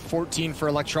for him, 14 for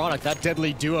Electronic. That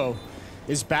deadly duo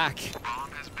is back.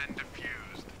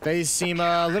 They seem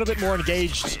a little bit more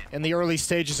engaged in the early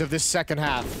stages of this second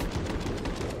half.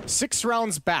 6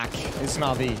 rounds back is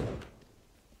NAVI.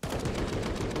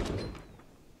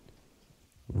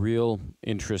 Real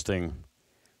interesting.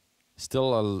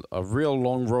 Still a real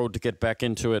long road to get back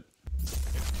into it.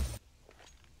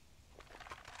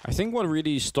 I think what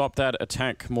really stopped that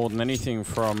attack more than anything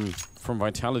from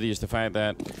Vitality is the fact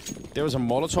that there was a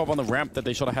Molotov on the ramp that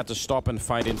they sort of had to stop and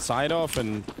fight inside of,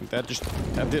 and that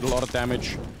did a lot of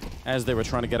damage as they were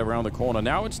trying to get around the corner.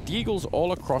 Now it's Deagles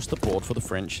all across the board for the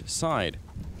French side.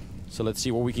 So let's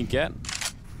see what we can get.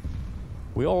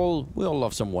 We all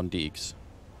love some 1 Deags.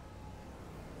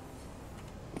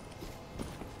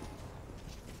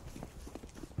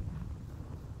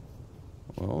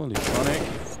 Well, Electronic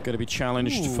going to be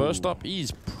challenged. Ooh. First up.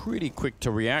 He's pretty quick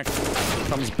to react.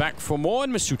 Comes back for more,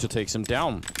 and Masuta takes him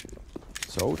down.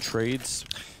 So, trades.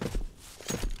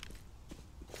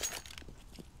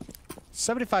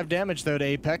 75 damage, though, to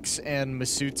Apex and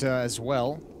Masuta as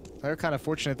well. They're kind of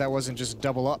fortunate that wasn't just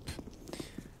double up.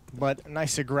 But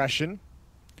nice aggression.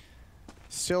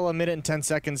 Still a minute and 10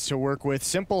 seconds to work with.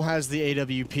 Simple has the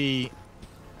AWP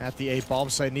at the A bomb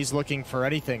site, and he's looking for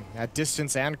anything at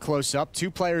distance and close up. 2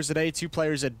 players at A, 2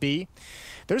 players at B.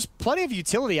 There's plenty of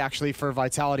utility, actually, for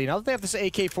Vitality. Now that they have this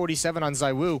AK-47 on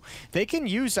ZywOo, they can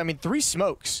use, 3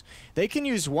 smokes. They can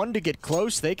use 1 to get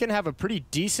close. They can have a pretty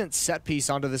decent set piece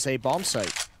onto this A bomb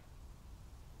site.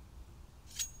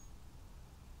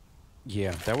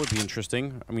 Yeah, that would be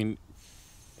interesting. I mean,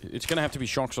 it's going to have to be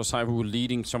Shocks or ZywOo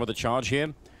leading some of the charge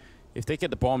here. If they get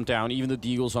the bomb down, even the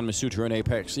Deagles on Masuta and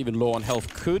Apex, even low on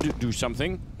health, could do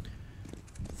something.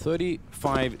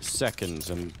 35 seconds,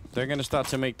 and they're going to start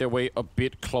to make their way a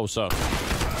bit closer.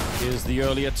 Here's the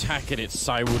early attack, and it's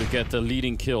ZywOo to get the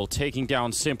leading kill, taking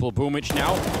down Simple. Boomich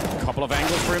now, a couple of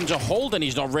angles for him to hold, and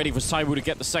he's not ready for ZywOo to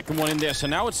get the second one in there. So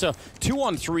now it's a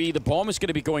 2-on-3. The bomb is going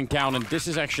to be going down, and this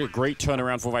is actually a great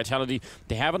turnaround for Vitality.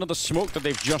 They have another smoke that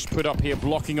they've just put up here,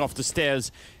 blocking off the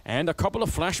stairs, and a couple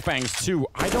of flashbangs too.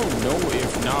 I don't know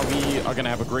if NAVI are going to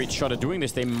have a great shot at doing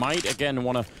this. They might, again,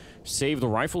 want to save the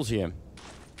rifles here.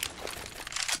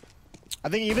 I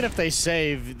think even if they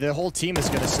save, the whole team is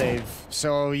going to save.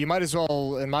 So you might as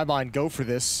well, in my mind, go for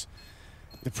this.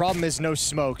 The problem is no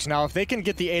smokes. Now, if they can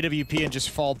get the AWP and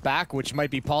just fall back, which might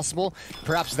be possible,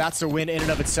 perhaps that's a win in and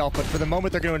of itself. But for the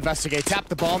moment, they're going to investigate. Tap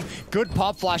the bomb. Good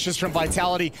pop flashes from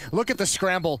Vitality. Look at the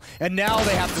scramble. And now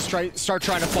they have to start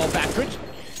trying to fall back.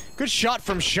 Good shot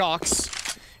from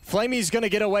Shocks. Flamey's going to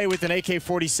get away with an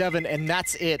AK-47, and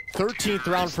that's it. 13th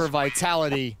round for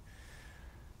Vitality.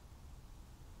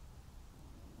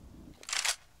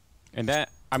 And that,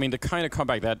 the kind of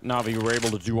comeback that NAVI were able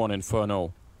to do on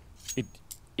Inferno,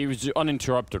 it was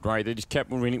uninterrupted, right? They just kept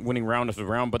winning round after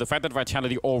round. But the fact that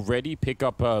Vitality already pick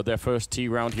up their first T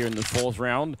round here in the 4th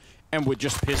round, and with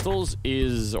just pistols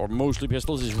or mostly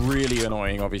pistols, is really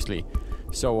annoying, obviously.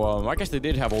 So I guess they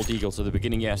did have all Deagles at the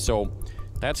beginning, yeah. So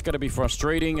that's going to be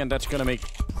frustrating, and that's going to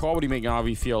probably make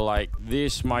NAVI feel like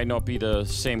this might not be the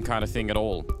same kind of thing at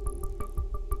all.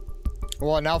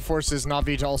 Well, it now forces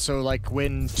NAVI to also,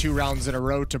 win 2 rounds in a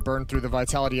row to burn through the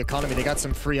Vitality economy. They got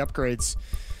some free upgrades.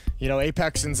 You know,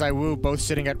 Apex and ZywOo both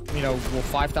sitting at,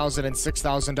 $5,000 and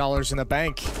 $6,000 in the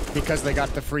bank because they got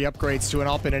the free upgrades to an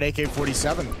AWP and an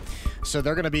AK-47. So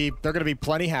they're gonna be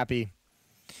plenty happy.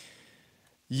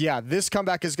 Yeah, this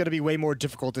comeback is gonna be way more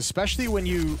difficult, especially when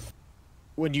you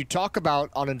talk about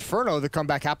on Inferno, the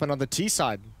comeback happened on the T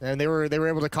side, and they were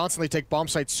able to constantly take bomb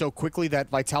sites so quickly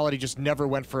that Vitality just never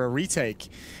went for a retake.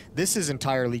 This is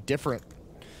entirely different.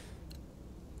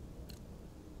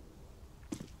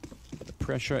 The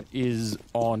pressure is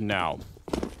on now.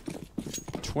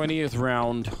 20th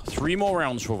round, 3 more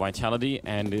rounds for Vitality,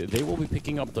 and they will be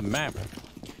picking up the map.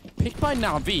 picked by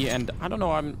NAVI, and I don't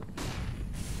know,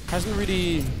 hasn't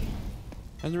really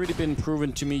been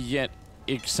proven to me yet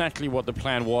exactly what the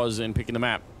plan was in picking the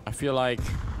map. I feel like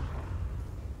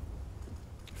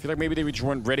maybe they just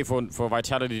weren't ready for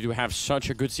Vitality to have such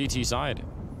a good CT side.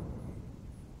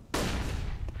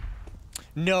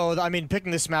 No, I mean,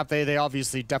 picking this map, they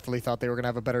obviously definitely thought they were going to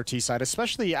have a better T side,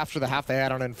 especially after the half they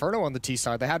had on Inferno on the T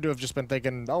side. They had to have just been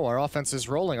thinking, oh, our offense is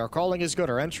rolling, our calling is good,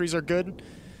 our entries are good.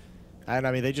 And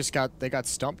I mean, they got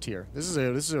stumped here. This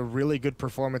is a really good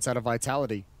performance out of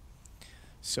Vitality.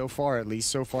 So far, at least.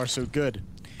 So far, so good.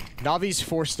 Navi's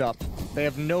forced up. They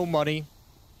have no money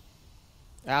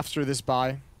after this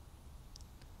buy.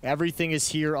 Everything is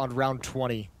here on round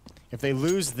 20. If they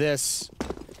lose this,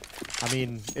 I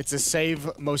mean, it's a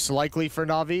save most likely for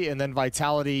Navi, and then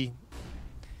Vitality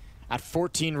at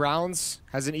 14 rounds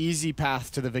has an easy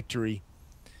path to the victory.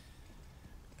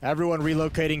 Everyone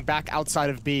relocating back outside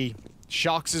of B.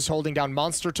 Shox is holding down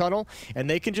Monster Tunnel, and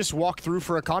they can just walk through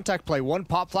for a contact play. One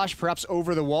pop flash perhaps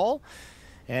over the wall,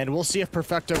 and we'll see if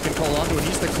Perfecto can hold onto it.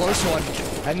 He's the close one.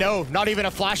 And no, not even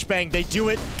a flashbang. They do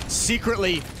it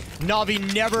secretly.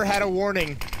 Navi never had a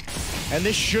warning, and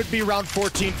this should be round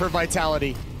 14 for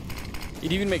Vitality.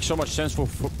 It even makes so much sense for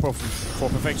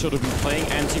Perfecto to be playing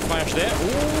anti-flash there.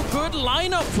 Oh, good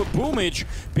lineup for Boomage.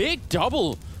 Big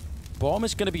double. Bomb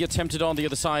is going to be attempted on the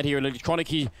other side here. Electronic,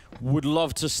 he would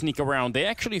love to sneak around. They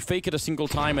actually fake it a single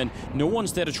time, and no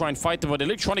one's there to try and fight them. But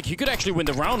Electronic, he could actually win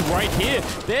the round right here.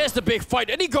 There's the big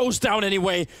fight, and he goes down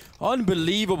anyway.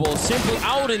 Unbelievable. Simple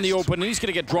out in the open, and he's going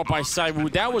to get dropped by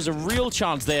Saiwu. That was a real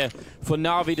chance there for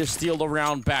Navi to steal the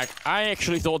round back. I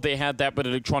actually thought they had that, but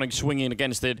Electronic swinging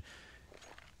against it.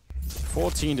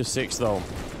 14-6, though.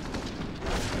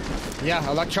 Yeah,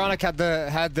 Electronic had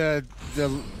the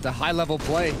high-level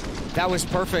play. That was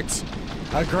perfect.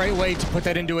 A great way to put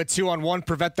that into a 2-on-1,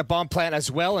 prevent the bomb plant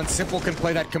as well, and Simple can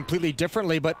play that completely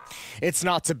differently, but it's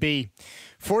not to be.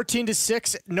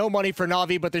 14-6, no money for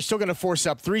Navi, but they're still going to force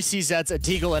up 3 CZs, a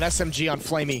Deagle, and SMG on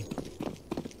Flamey.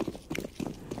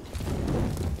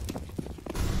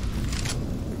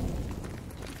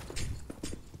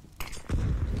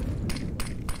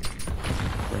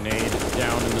 Grenade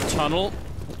down in the tunnel.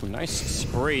 Oh, nice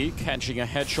spray, catching a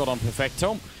headshot on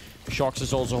Perfecto. Shox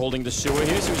is also holding the sewer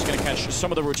here, so he's going to catch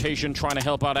some of the rotation, trying to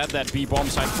help out at that B-bomb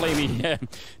side. Flamey, yeah,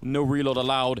 no reload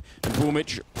allowed. And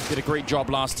Boomage did a great job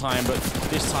last time, but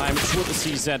this time it's with the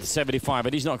CZ-75,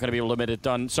 but he's not going to be able to get it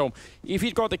done. So if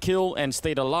he'd got the kill and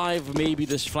stayed alive, maybe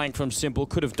this flank from Simple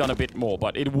could have done a bit more,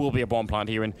 but it will be a bomb plant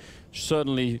here, and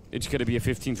certainly it's going to be a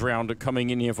 15th round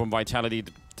coming in here from Vitality.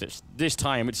 This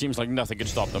time, it seems like nothing could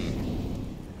stop them.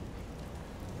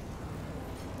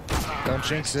 Don't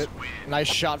jinx it. Nice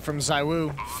shot from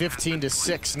Zaiwu.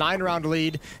 15-6. 9-round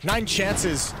lead. 9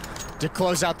 chances to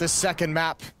close out this second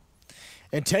map.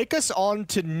 And take us on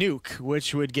to Nuke,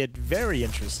 which would get very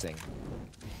interesting.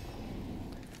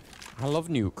 I love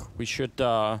Nuke. We should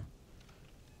all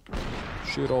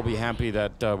be happy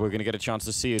that we're going to get a chance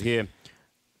to see it here.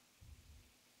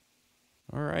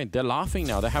 All right, they're laughing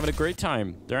now. They're having a great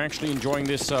time. They're actually enjoying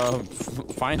this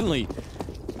finally.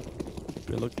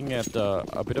 We're looking at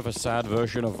a bit of a sad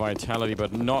version of Vitality,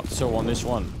 but not so on this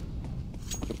one.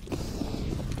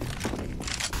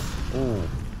 Oh,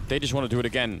 they just want to do it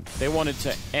again. They wanted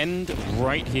to end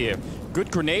right here.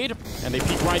 Good grenade, and they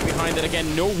peek right behind it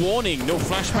again. No warning, no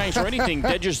flashbangs or anything.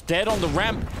 They're just dead on the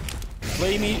ramp.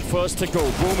 Flamey first to go.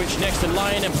 Boomage next in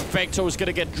line, and Perfecto is going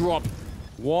to get dropped.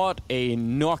 What a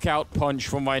knockout punch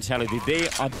from Vitality. They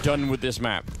are done with this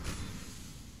map.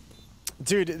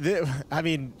 Dude, I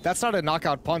mean, that's not a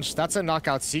knockout punch. That's a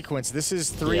knockout sequence. This is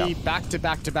 3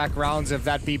 back-to-back-to-back rounds of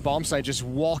that B bomb site just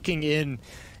walking in.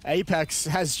 Apex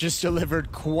has just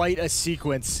delivered quite a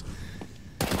sequence.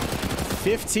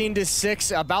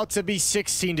 15-6, about to be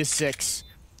 16-6.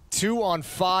 2 on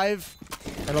 5.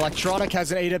 And Electronic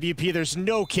has an AWP. There's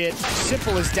no kit.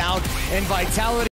 Simple is down. And Vitality